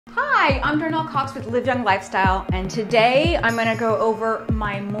Hi, I'm Darnell Cox with Live Young Lifestyle, and today I'm going to go over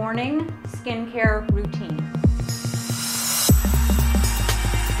my morning skincare routine.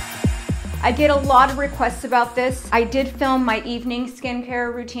 I get a lot of requests about this. I did film my evening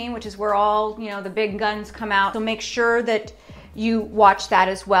skincare routine, which is where all, the big guns come out. So make sure that you watch that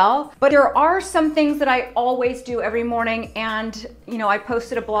as well. But there are some things that I always do every morning, and I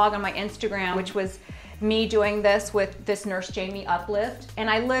posted a blog on my Instagram, which was me doing this with this Nurse Jamie Uplift. And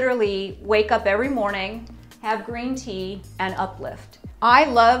I literally wake up every morning, have green tea, and uplift. I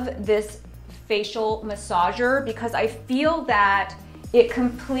love this facial massager because I feel that it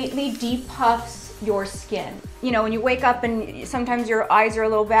completely depuffs your skin. When you wake up and sometimes your eyes are a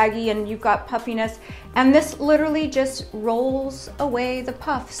little baggy and you've got puffiness, and this literally just rolls away the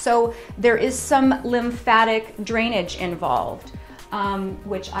puff. So there is some lymphatic drainage involved,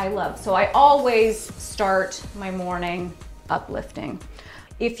 which I love. So I always start my morning uplifting.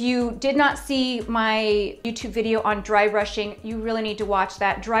 If you did not see my YouTube video on dry brushing, you really need to watch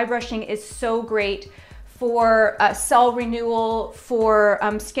that. Dry brushing is so great for cell renewal, for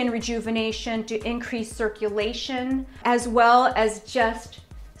skin rejuvenation, to increase circulation, as well as just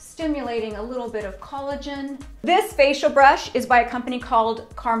stimulating a little bit of collagen. This facial brush is by a company called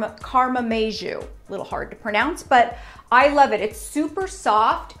Karmameju. A little hard to pronounce, but I love it. It's super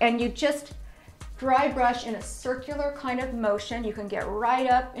soft, and you just dry brush in a circular kind of motion. You can get right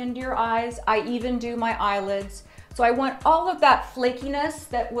up into your eyes. I even do my eyelids. So I want all of that flakiness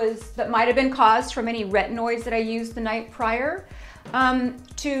that might have been caused from any retinoids that I used the night prior,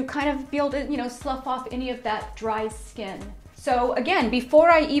 to kind of be able to, slough off any of that dry skin. So again,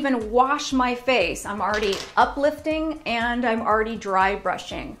 before I even wash my face, I'm already uplifting and I'm already dry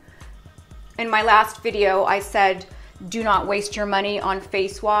brushing. In my last video, I said, do not waste your money on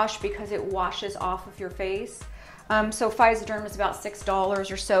face wash because it washes off of your face. So Physoderm is about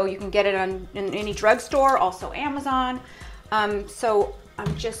 $6 or so. You can get it in any drugstore, also Amazon. So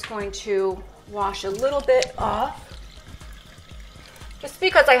I'm just going to wash a little bit off, just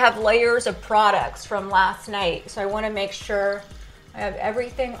because I have layers of products from last night. So I want to make sure I have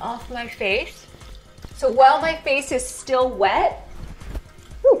everything off my face. So while my face is still wet,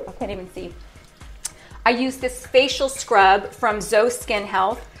 I can't even see. I use this facial scrub from ZO Skin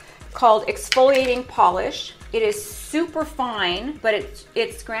Health called Exfoliating Polish. It is super fine, but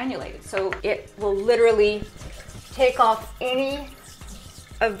it's granulated. So it will literally take off any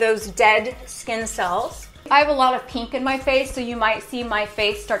of those dead skin cells. I have a lot of pink in my face, so you might see my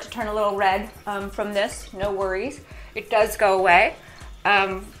face start to turn a little red from this. No worries, it does go away.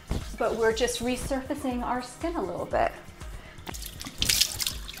 But we're just resurfacing our skin a little bit.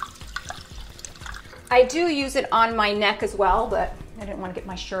 I do use it on my neck as well, but I didn't want to get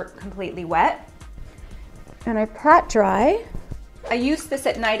my shirt completely wet. And I pat dry. I use this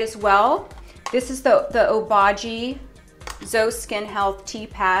at night as well. This is the Obagi ZO Skin Health tea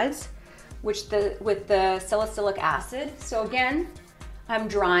pads, with the salicylic acid. So again, I'm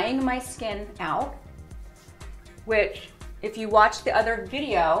drying my skin out, which, if you watch the other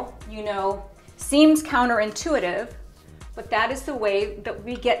video, seems counterintuitive, but that is the way that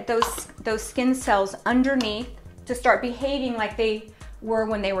we get those skin cells underneath to start behaving like they were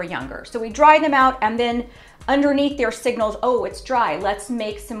when they were younger. So we dry them out, and then underneath their signals, oh, it's dry, let's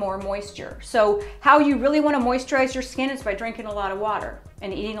make some more moisture. So how you really want to moisturize your skin is by drinking a lot of water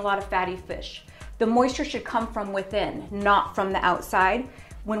and eating a lot of fatty fish. The moisture should come from within, not from the outside.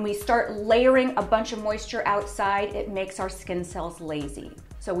 When we start layering a bunch of moisture outside, it makes our skin cells lazy.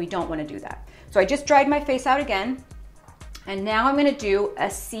 So we don't want to do that. So I just dried my face out again. And now I'm going to do a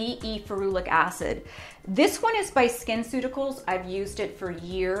CE Ferulic acid. This one is by SKINCEUTICALS. I've used it for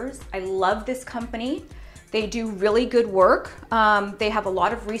years. I love this company. They do really good work. They have a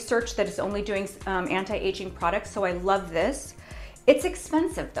lot of research that is only doing anti-aging products, so I love this. It's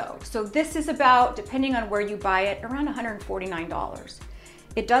expensive though. So this is about, depending on where you buy it, around $149.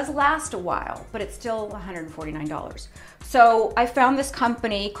 It does last a while, but it's still $149. So I found this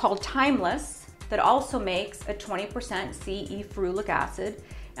company called Timeless that also makes a 20% CE Ferulic acid,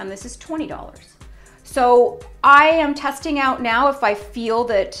 and this is $20. So I am testing out now if I feel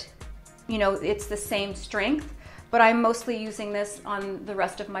that it's the same strength, but I'm mostly using this on the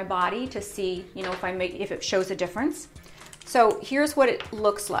rest of my body to see, if it shows a difference. So here's what it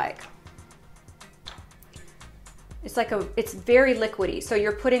looks like. It's very liquidy. So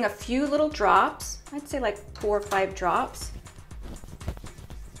you're putting a few little drops, I'd say like 4 or 5 drops.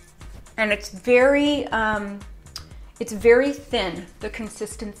 And it's very thin, the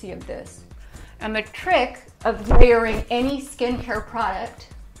consistency of this. And the trick of layering any skincare product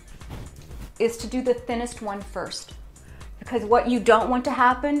is to do the thinnest one first. because what you don't want to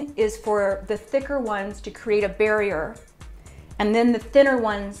happen is for the thicker ones to create a barrier, and then the thinner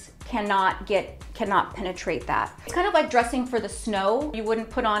ones cannot penetrate that. It's kind of like dressing for the snow. You wouldn't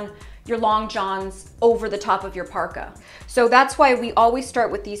put on your long johns over the top of your parka. So that's why we always start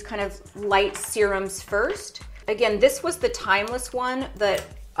with these kind of light serums first. Again, this was the Timeless one that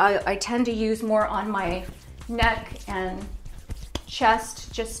I tend to use more on my neck and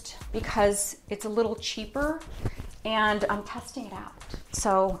chest just because it's a little cheaper and I'm testing it out.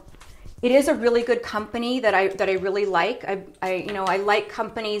 So it is a really good company that I really like. I like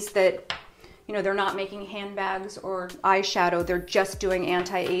companies that, you know, they're not making handbags or eyeshadow, they're just doing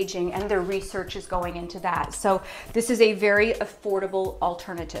anti-aging, and their research is going into that. So this is a very affordable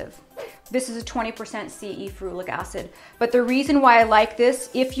alternative. This is a 20% CE ferulic acid. But the reason why I like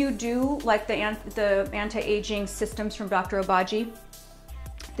this, if you do like the anti-aging systems from Dr. Obagi,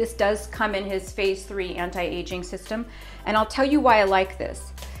 this does come in his phase 3 anti-aging system. And I'll tell you why I like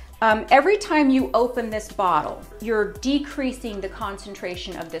this. Every time you open this bottle, you're decreasing the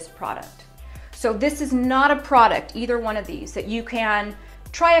concentration of this product. So this is not a product, either one of these, that you can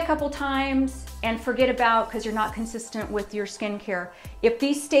try a couple times and forget about because you're not consistent with your skincare. If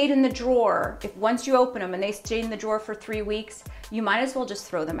these stayed in the drawer, if once you open them and they stayed in the drawer for 3 weeks, you might as well just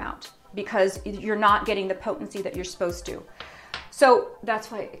throw them out because you're not getting the potency that you're supposed to. So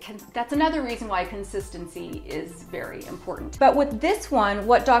that's another reason why consistency is very important. But with this one,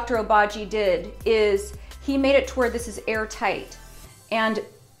 what Dr. Obagi did is he made it to where this is airtight. And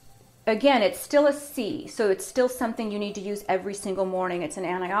again, it's still a C, so it's still something you need to use every single morning. It's an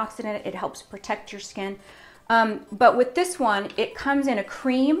antioxidant, it helps protect your skin. But with this one, it comes in a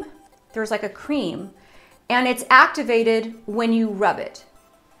cream. There's like a cream, and it's activated when you rub it.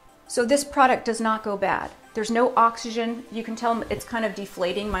 So this product does not go bad. There's no oxygen. You can tell it's kind of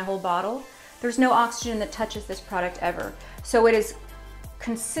deflating my whole bottle. There's no oxygen that touches this product ever. So it is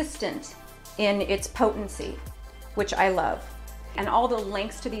consistent in its potency, which I love. And all the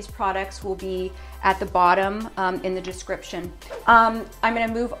links to these products will be at the bottom in the description. I'm gonna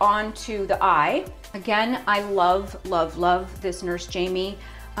move on to the eye. Again, I love, love, love this Nurse Jamie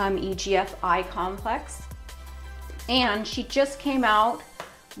EGF Eye Complex. And she just came out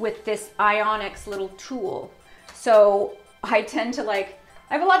with this Eyeonix little tool. So I tend to I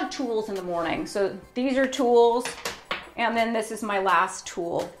have a lot of tools in the morning. So these are tools, and then this is my last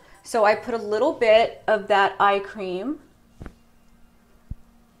tool. So I put a little bit of that eye cream,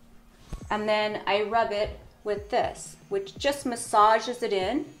 and then I rub it with this, which just massages it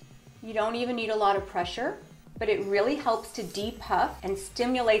in. You don't even need a lot of pressure, but it really helps to depuff and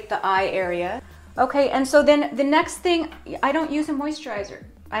stimulate the eye area. Okay, and so then the next thing, I don't use a moisturizer.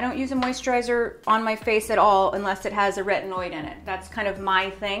 I don't use a moisturizer on my face at all unless it has a retinoid in it. That's kind of my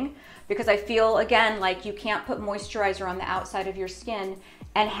thing, because I feel, again, like you can't put moisturizer on the outside of your skin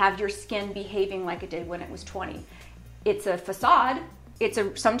and have your skin behaving like it did when it was 20. It's a facade.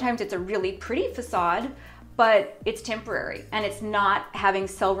 Sometimes it's a really pretty facade, but it's temporary and it's not having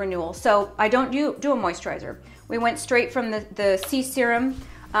cell renewal. So I don't do a moisturizer. We went straight from the C serum.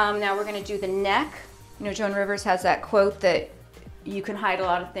 Now we're gonna do the neck. You know, Joan Rivers has that quote that you can hide a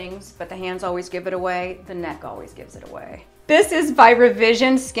lot of things, but the hands always give it away. The neck always gives it away. This is by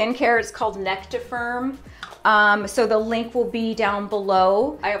Revision Skincare. It's called Nectifirm. So the link will be down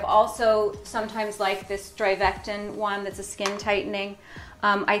below. I have also sometimes like this Drivectin one that's a skin tightening.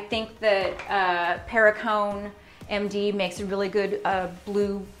 I think that Perricone MD makes a really good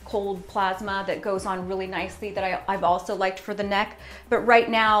blue cold plasma that goes on really nicely that I've also liked for the neck. But right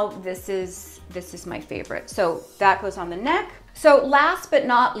now, this is my favorite. So that goes on the neck. So last but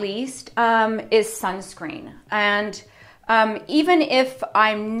not least is sunscreen. And even if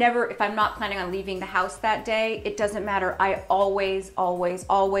I'm not planning on leaving the house that day, it doesn't matter. I always, always,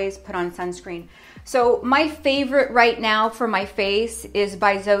 always put on sunscreen. So my favorite right now for my face is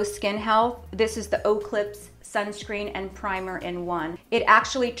by ZO Skin Health. This is the Oclipse sunscreen and primer in one. It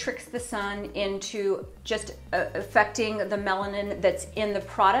actually tricks the sun into just affecting the melanin that's in the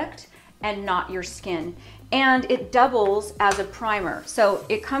product and not your skin. And it doubles as a primer. So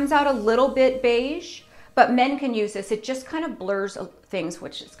it comes out a little bit beige, but men can use this. It just kind of blurs things,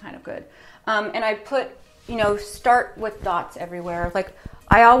 which is kind of good. And I put, start with dots everywhere. Like,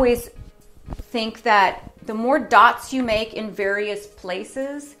 I always think that the more dots you make in various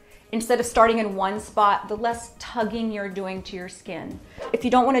places, instead of starting in one spot, the less tugging you're doing to your skin. If you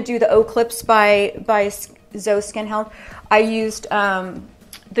don't want to do the Oclipse by ZO Skin Health, I used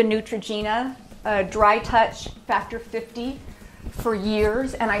the Neutrogena Dry Touch Factor 50 for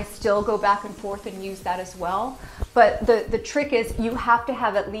years, and I still go back and forth and use that as well. But the trick is you have to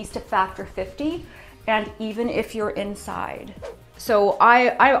have at least a factor 50, and even if you're inside. So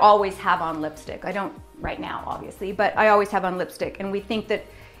I always have on lipstick. I don't right now, obviously, but I always have on lipstick, and we think that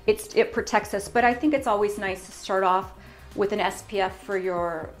it protects us, but I think it's always nice to start off with an SPF for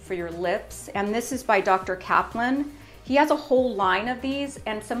your lips. And this is by Dr. Kaplan. He has a whole line of these,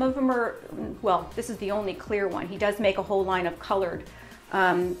 and some of them are, well, this is the only clear one. He does make a whole line of colored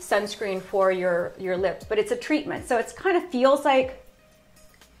sunscreen for your lips, but it's a treatment. So it's kind of feels like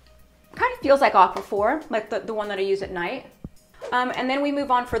Aquaphor, like the one that I use at night. And then we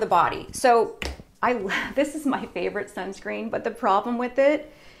move on for the body. So this is my favorite sunscreen, but the problem with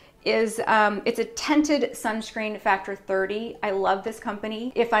it is it's a tinted sunscreen, factor 30. I love this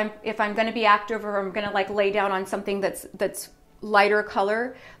company. If I'm going to be active, or I'm going to like lay down on something that's lighter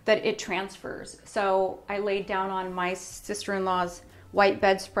color, that it transfers. So I laid down on my sister-in-law's white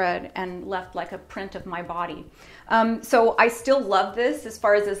bedspread and left like a print of my body. So I still love this as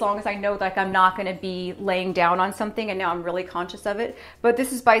long as I know like I'm not going to be laying down on something, and now I'm really conscious of it. But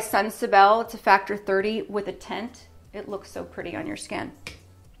this is by Sunscreen. It's a factor 30 with a tint. It looks so pretty on your skin.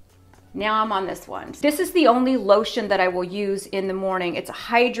 Now I'm on this one. This is the only lotion that I will use in the morning. It's a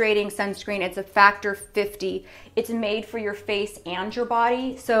hydrating sunscreen. It's a factor 50. It's made for your face and your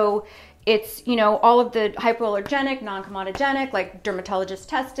body. So it's, you know, all of the hypoallergenic, non-comedogenic, like dermatologist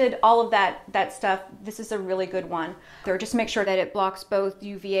tested, all of that stuff. This is a really good one. So just make sure that it blocks both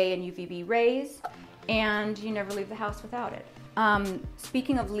UVA and UVB rays, and you never leave the house without it.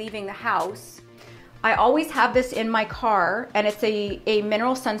 Speaking of leaving the house, I always have this in my car, and it's a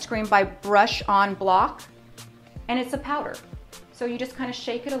mineral sunscreen by Brush On Block, and it's a powder. So you just kind of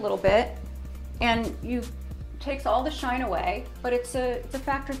shake it a little bit, and takes all the shine away, but it's a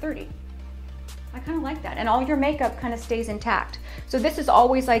factor 30. I kind of like that, and all your makeup kind of stays intact. So this is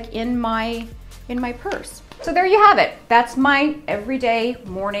always like in my purse. So there you have it. That's my everyday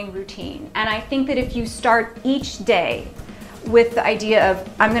morning routine, and I think that if you start each day with the idea of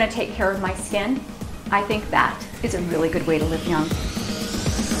I'm going to take care of my skin, I think that is a really good way to live young.